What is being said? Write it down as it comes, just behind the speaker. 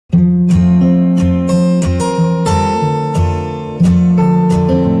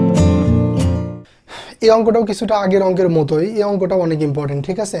এই অঙ্কটাও কিছুটা আগের অঙ্কের মতোই, এই অঙ্কটাও অনেক ইম্পর্টেন্ট,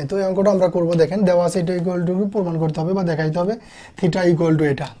 ঠিক আছে। তো এই অঙ্কটা আমরা করব, দেখেন দেওয়া আছে এটা ইকুয়াল টু প্রমাণ করতে হবে বা দেখাইতে হবে থিটা ইকুয়াল টু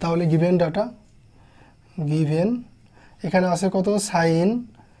এটা। তাহলে গিভেন ডাটা, গিভেন এখানে আছে কত sine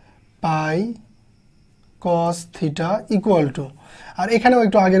pi cos theta equal to, আর এখানেও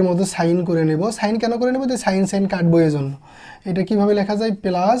একটু আগের মতো সাইন করে নেব। সাইন কেন করে নেব, যে সাইন সাইন কাটবো এই জন্য। এটা কিভাবে লেখা যায়,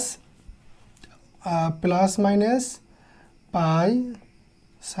 প্লাস মাইনাস পাই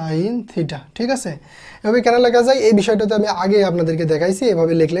সাইন থিটা, ঠিক আছে। এভাবে কেন লেখা যায় এই বিষয়টা তো আমি আগে আপনাদেরকে দেখাইছি,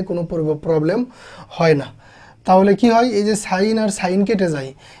 এভাবে লিখলে কোনো প্রবলেম হয় না। তাহলে কি হয়, এই যে সাইন আর সাইন কেটে যায়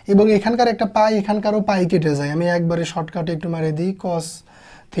এবং এখানকার একটা পাই এখানকারও পাই কেটে যায়। আমি একবারে শর্টকাটে একটু মারে দিই কস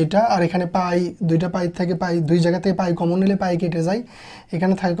থিটা, আর এখানে পাই দুইটা পাই থেকে পাই দুই জায়গা থেকে পাই কমন নিলে পাই কেটে যায়।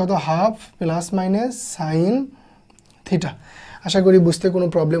 এখানে থাকে কত half plus minus sine theta. আশা করি বুঝতে কোনো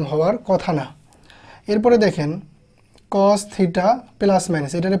প্রবলেম হওয়ার কথা না। এরপরে দেখেন কস থিটা প্লাস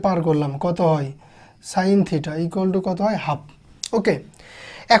মাইনাস এটারে পার করলাম, কত হয় সাইন থিটা ইকুয়াল টু কত হয় হাফ। ওকে,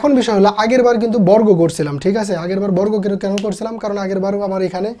 এখন বিষয় হলো আগের বার কিন্তু বর্গ করছিলাম, ঠিক আছে। আগের বার বর্গ কেন করছিলাম, কারণ আগের বার আমার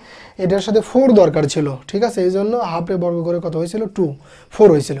এখানে এটার সাথে 4 দরকার ছিল, ঠিক আছে। এই জন্য হাফে বর্গ করে কত হয়েছিল 4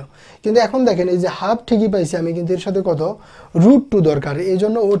 হয়েছিল। কিন্তু এখন দেখেন এই যে হাফ ঠিকই পাইছি আমি, কিন্তু এর সাথে কত √2 দরকার। এই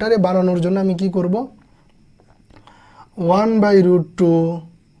জন্য ওটারে বাড়ানোর জন্য আমি কি করব, 1/√2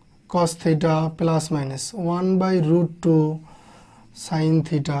 cos theta plus minus 1/√2 sine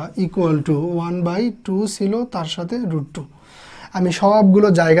theta equal to 1/2 ছিল তার সাথে √2। আমি সবগুলো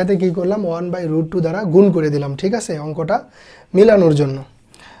জায়গাতে কি করলাম 1/√2 দ্বারা গুণ করে দিলাম, ঠিক আছে, অঙ্কটা মিলানোর জন্য।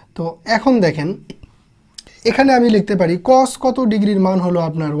 তো এখন দেখেন এখানে আমি লিখতে পারি cos কত ডিগ্রির মান হলো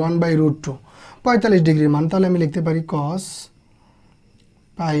আপনার 1/√2 45 ডিগ্রির মান। তাহলে আমি লিখতে পারি cos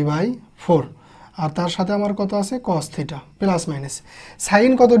π/4, আর তার সাথে আমার কত আছে cos theta plus minus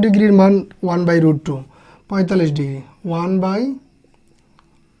sine কত ডিগ্রির মান 1/√2 45 ডিগ্রি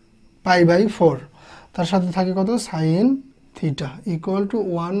 1/π/4, তার সাথে থাকে কত সাইন থিটা ইকুয়াল টু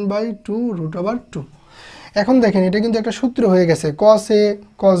 1/2√2। এখন দেখেন এটা কিন্তু একটা সূত্র হয়ে গেছে, cos a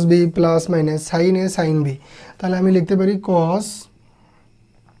cos b plus minus sine a sign b। তাহলে আমি লিখতে পারি cos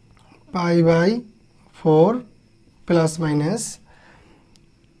π/4 plus minus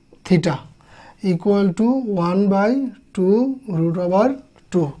theta equal to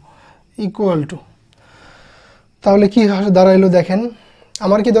 1/2√2 equal to, তাহলে কি দাঁড়াইলো দেখেন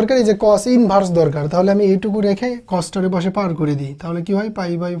আমার কি দরকার, এই যে cos ইনভার্স দরকার। তাহলে আমি এইটুকু রেখে cosটারে পাশে পার করে দিই, তাহলে কি হয়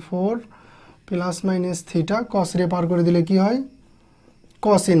π/4 প্লাস মাইনাস থিটা, cos রে পার করে দিলে কি হয়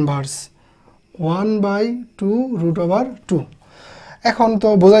cos ইনভার্স 1/2√2। এখন তো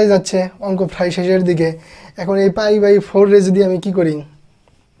বোঝাই যাচ্ছে অঙ্ক প্রায় শেষের দিকে। এখন এই π/4 রে যদি আমি কি করি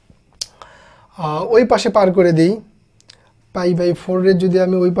ওই পাশে পার করে দিই, π/4 রে যদি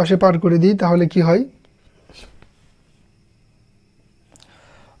আমি ওই পাশে পার করে দিই তাহলে কি হয়,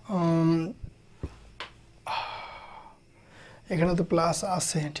 এখানে তো প্লাস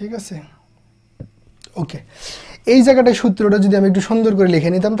আছে, ঠিক আছে। ওকে, এই জায়গাটায় সূত্রটা যদি আমি একটু সুন্দর করে লিখে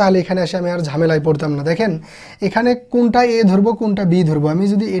নিতাম তাহলে এখানে এসে আমি আর ঝামেলায় পড়তাম না। দেখেন এখানে কোনটা এ ধরবো কোনটা বি ধরবো, আমি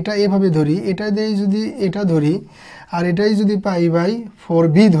যদি এটা এভাবে ধরি, এটা দিয়ে যদি এটা ধরি, আর এটাই যদি π/4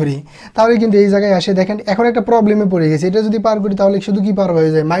 বি ধরি, তাহলে কিন্তু এই জায়গায় আসে দেখেন এখন একটা প্রবলেমে পড়ে গেছে। এটা যদি পার করি তাহলে শুধু কি পার হয়ে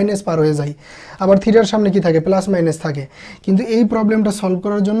যায়, মাইনাস পার হয়ে যায়, আবার থিটার সামনে কি থাকে প্লাস মাইনাস থাকে। কিন্তু এই প্রবলেমটা সলভ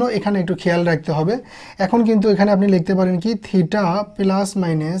করার জন্য এখানে একটু খেয়াল রাখতে হবে। এখন কিন্তু এখানে আপনি লিখতে পারেন কি থিটা প্লাস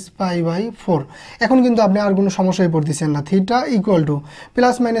মাইনাস π/4। এখন কিন্তু আপনি আর কোনো সমস্যায় পড়তেছেন না, theta equal to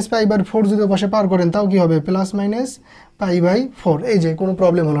plus minus π/4 যদি পাশে পার করেন তাও কি হবে প্লাস মাইনাস π/4, এই যে কোনো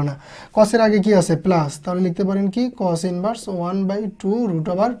প্রবলেম হলো না। কসের আগে কি আছে প্লাস, তাহলে লিখতে পারেন কি cos ইনভার্স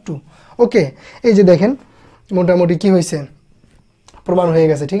 1/2√2। ওকে, এই যে দেখেন মোটামুটি কি হয়েছে প্রমাণ হয়ে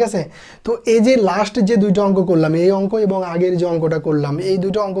গেছে, ঠিক আছে। তো এই যে লাস্ট যে দুইটা অঙ্ক করলাম, এই অঙ্ক এবং আগের যে অঙ্কটা করলাম, এই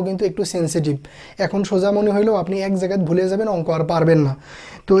দুটো অঙ্ক কিন্তু একটু সেন্সিটিভ। এখন সোজা মনে হইলেও আপনি এক জায়গায় ভুলে যাবেন, অঙ্ক আর পারবেন না।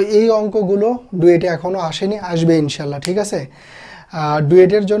 তো এই অঙ্কগুলো ডুয়েটে এখনও আসেনি, আসবে ইনশাল্লাহ, ঠিক আছে।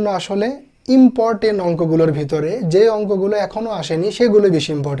 ডুয়েটের জন্য আসলে ইম্পর্টেন্ট অঙ্কগুলোর ভিতরে যে অঙ্কগুলো এখনও আসেনি সেগুলো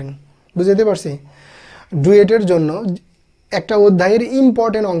বেশি ইম্পর্টেন্ট, বুঝতে পারছি। ডুয়েটের জন্য একটা অধ্যায়ের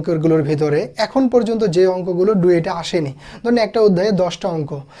ইম্পর্টেন্ট অঙ্কগুলোর ভিতরে এখন পর্যন্ত যে অঙ্কগুলো ডুয়েটে আসেনি, ধরুন একটা অধ্যায়ে 10টা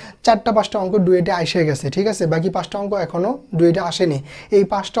অঙ্ক, 4-5টা অঙ্ক ডুয়েটে এসে গেছে, ঠিক আছে, বাকি 5টা অঙ্ক এখনও ডুয়েটে আসেনি। এই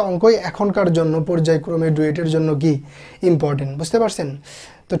 5টা অঙ্কই এখনকার জন্য পর্যায়ক্রমে ডুয়েটের জন্য কি ইম্পর্টেন্ট, বুঝতে পারছেন।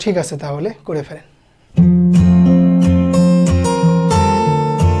 তো ঠিক আছে, তাহলে করে ফেলেন।